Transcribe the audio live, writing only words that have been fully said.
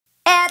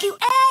Have you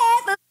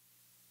ever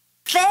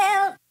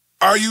felt?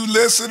 Are you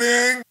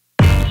listening?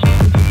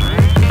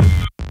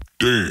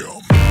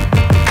 Damn.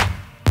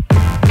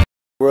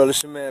 Well,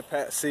 it's your man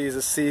Pat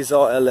Caesar, Caesar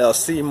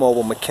LLC,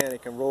 mobile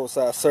mechanic and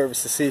roadside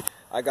services. See,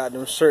 I got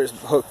them shirts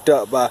hooked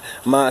up by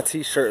my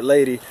t-shirt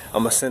lady.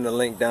 I'm gonna send a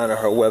link down to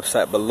her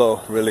website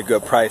below. Really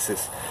good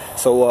prices.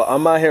 So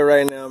I'm out here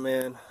right now,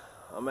 man.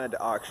 I'm at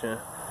the auction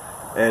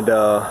and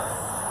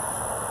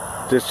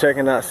just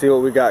checking out, see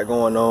what we got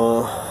going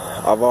on.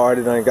 I've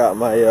already done got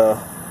my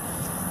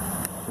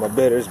my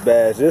bidder's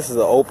badge. This is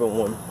an open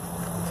one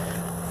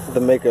to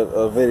make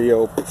a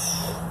video,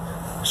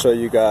 show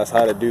you guys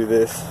how to do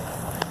this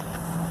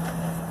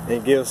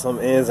and give some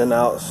ins and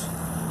outs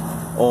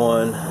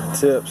on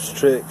tips,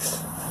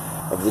 tricks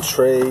of the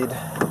trade,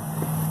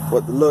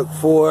 what to look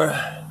for.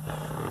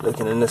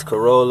 Looking in this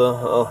Corolla,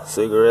 oh,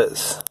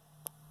 cigarettes,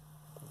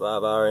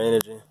 5 Hour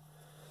Energy.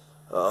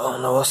 I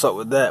don't know what's up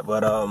with that,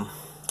 but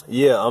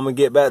yeah, I'm gonna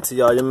get back to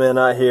y'all. Your man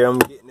out here, I'm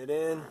getting it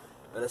in.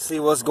 Let's see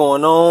what's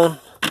going on.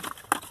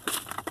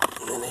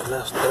 And they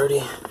left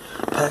 30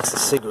 packs of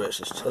cigarettes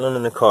just chilling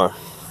in the car.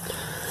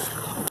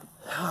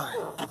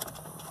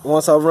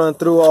 Once I run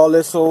through all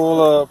this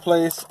whole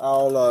place,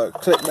 I'll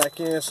click back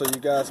in so you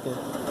guys can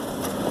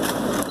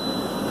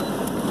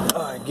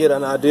get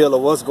an idea of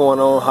what's going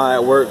on,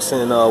 how it works,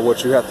 and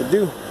what you have to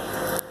do.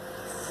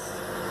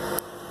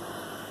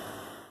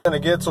 You're gonna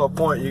get to a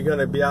point you're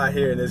gonna be out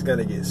here and it's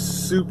gonna get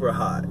super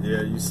hot.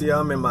 Yeah, you see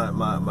I'm in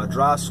my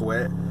dry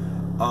sweat,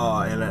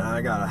 and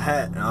I got a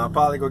hat, and I'll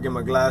probably go get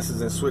my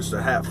glasses and switch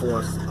the hat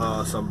for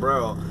a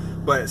sombrero.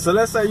 But so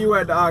let's say you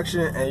at the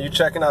auction and you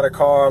checking out a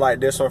car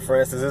like this one, for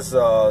instance. This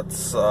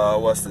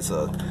what's this,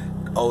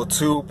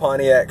 02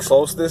 Pontiac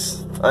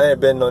Solstice. I ain't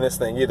been on this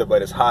thing either,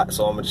 but it's hot,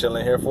 so I'm gonna chill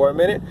in here for a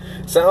minute.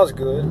 Sounds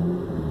good.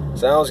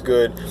 Sounds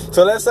good.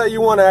 So let's say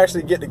you want to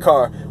actually get the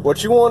car.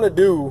 What you want to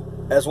do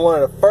as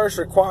one of the first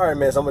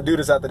requirements, I'm gonna do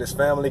this after this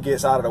family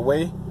gets out of the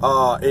way,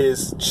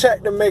 is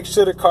check to make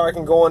sure the car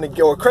can go on and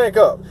or crank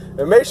up,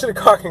 and make sure the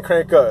car can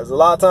crank up. 'Cause a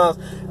lot of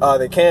times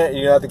they can't.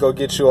 You have to go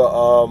get you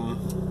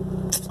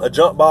a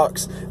jump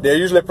box. They're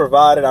usually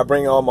provided. I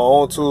bring all my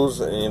own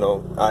tools, you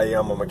know,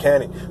 I'm a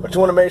mechanic, but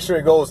you want to make sure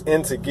it goes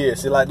into gear.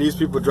 See, like these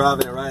people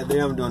driving it right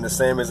there, I'm doing the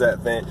same as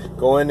that thing.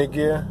 Go into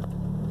gear,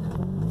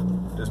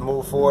 just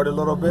move forward a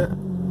little bit,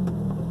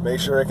 make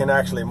sure it can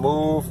actually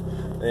move,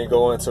 then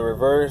go into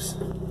reverse.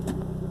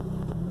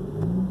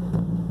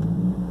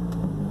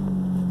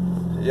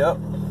 Yep,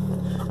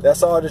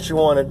 that's all that you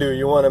want to do.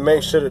 You want to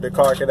make sure that the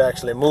car can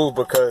actually move,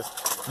 because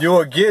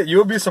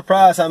you'll be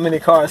surprised how many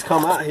cars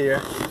come out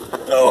here.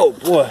 Oh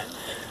boy,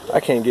 I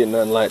can't get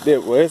nothing like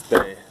this. Well, this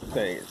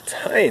thing is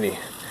tiny,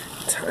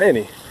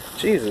 tiny.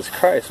 Jesus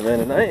Christ, man,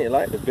 and I ain't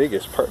like the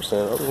biggest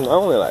person. I'm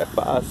only like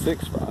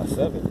 5'6",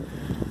 5'7".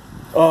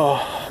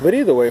 But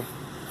either way,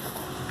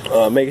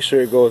 making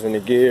sure it goes into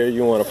gear.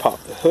 You want to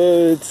pop the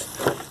hoods.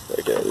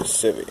 Look at this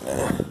Civic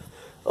now.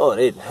 Oh,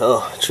 they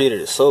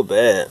treated it so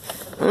bad.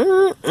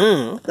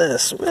 That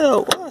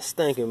smell. What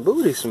stinking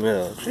booty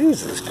smell?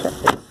 Jesus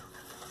Christ.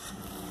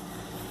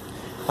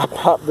 I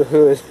popped the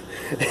hood.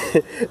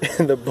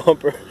 And the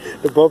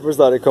bumper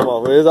started to come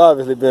off. It's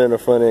obviously been in a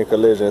front end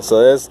collision,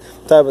 so that's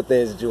the type of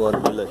things that you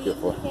want to be looking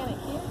for.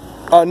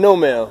 No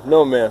ma'am,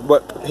 no ma'am.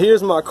 But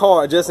here's my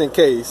card just in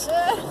case.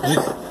 Did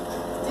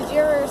you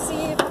ever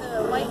see if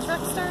the white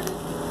truck started?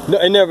 No,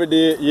 it never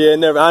did. Yeah, it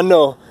never. I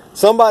know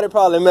somebody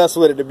probably messed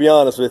with it, to be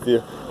honest with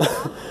you.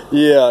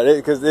 Yeah,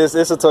 because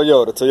it's a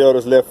Toyota.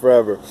 Toyota's lived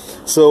forever.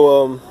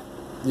 So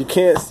you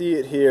can't see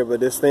it here, but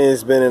this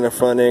thing's been in a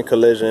front end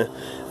collision.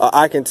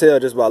 I can tell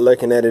just by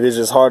looking at it. It's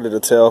just harder to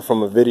tell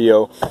from a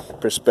video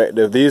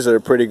perspective. These are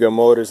pretty good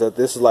motors.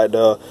 This is like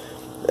the,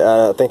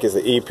 I think it's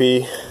the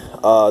EP.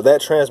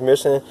 That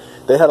transmission,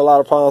 they had a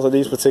lot of problems with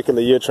these particular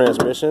year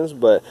transmissions,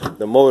 but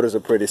the motors are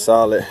pretty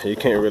solid. You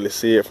can't really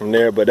see it from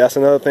there, but that's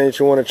another thing that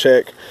you want to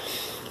check.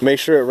 Make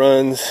sure it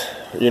runs.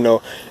 You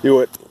know, you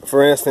would,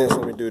 for instance,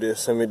 let me do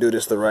this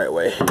the right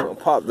way. You're gonna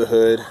pop the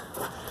hood.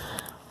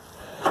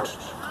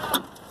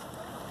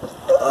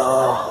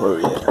 Where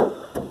we at?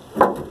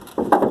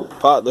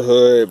 Pop the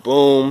hood,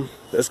 boom.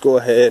 Let's go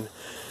ahead.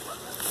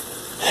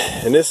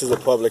 And this is a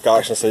public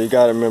auction, so you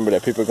gotta remember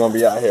that people are gonna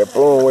be out here.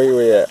 Boom, where you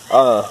at?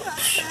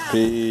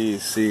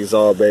 Peace, sees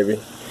all, baby.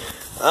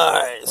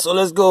 Alright, so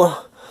let's go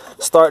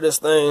start this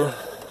thing.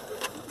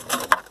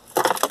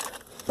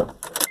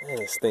 Man,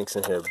 it stinks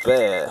in here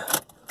bad.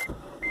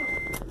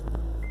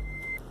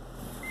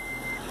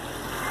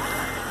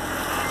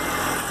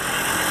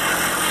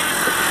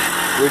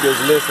 We're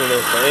just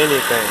listening for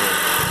anything.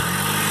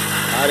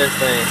 How this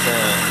thing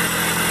sounds.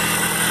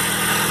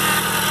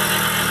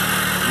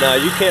 Now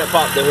you can't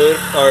pop the hood,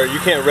 or you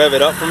can't rev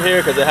it up from here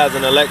because it has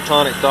an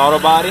electronic throttle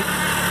body.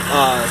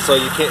 So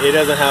you can't. It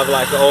doesn't have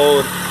like the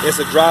old. It's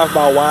a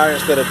drive-by-wire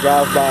instead of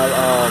drive-by.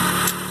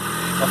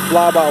 A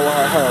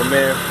fly-by-wire. Oh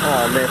man,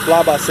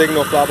 fly-by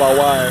signal,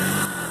 fly-by-wire.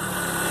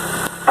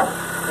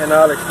 And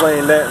I'll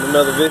explain that in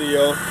another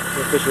video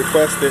if it's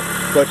requested.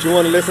 But you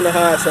want to listen to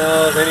how it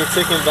sounds. Any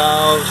ticking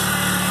valves.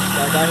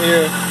 Like I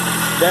hear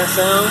that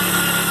sound,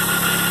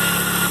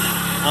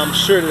 I'm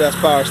sure that's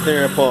power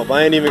steering pump.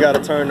 I ain't even got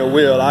to turn the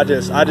wheel. I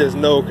just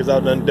know because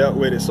I've done dealt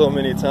with it so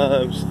many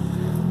times.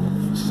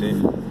 See,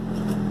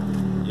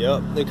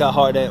 yep, look how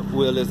hard that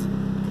wheel is.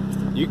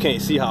 You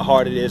can't see how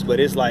hard it is, but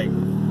it's like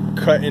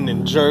cutting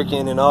and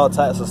jerking and all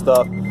types of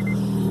stuff.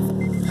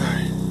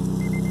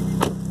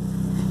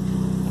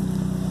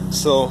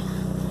 So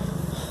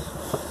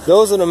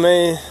those are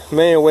the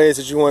main ways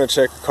that you want to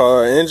check a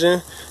car: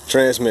 engine,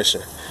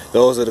 transmission.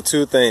 Those are the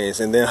two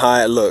things, and then how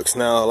it looks.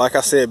 Now, like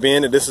I said,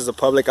 being that this is a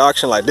public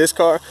auction like this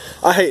car,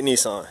 I hate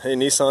Nissan. Hey,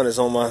 Nissan is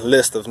on my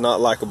list of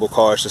not likable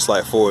cars, just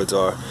like Fords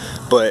are.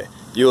 But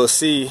you'll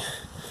see,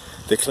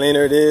 the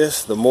cleaner it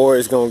is, the more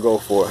it's gonna go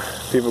for.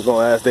 People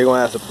gonna ask, they're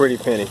gonna ask a pretty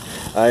penny.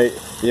 Alright,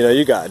 you know,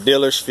 you got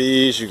dealer's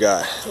fees, you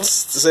got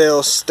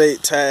sales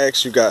state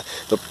tax, you got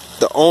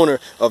the owner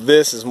of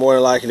this is more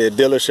than likely a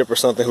dealership or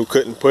something who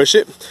couldn't push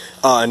it,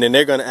 and then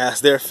they're gonna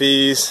ask their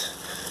fees.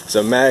 It's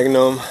a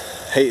Magnum.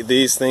 Hate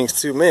these things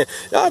too, man.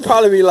 I'd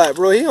probably be like,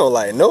 bro, he don't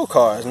like no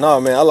cars.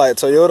 Nah, man, I like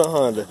Toyota,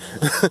 Honda.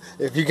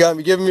 If you got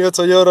me giving me a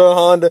Toyota or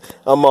Honda,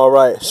 I'm all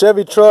right.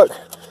 Chevy truck,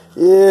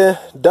 yeah.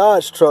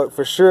 Dodge truck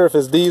for sure if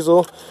it's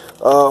diesel.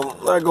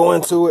 I go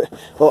into it.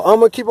 Well, I'm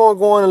gonna keep on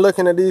going and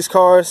looking at these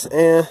cars,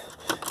 and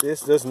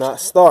this does not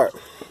start.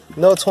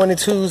 No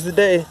 22s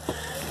today.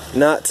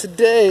 Not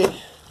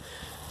today.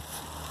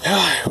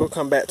 We'll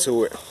come back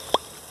to it.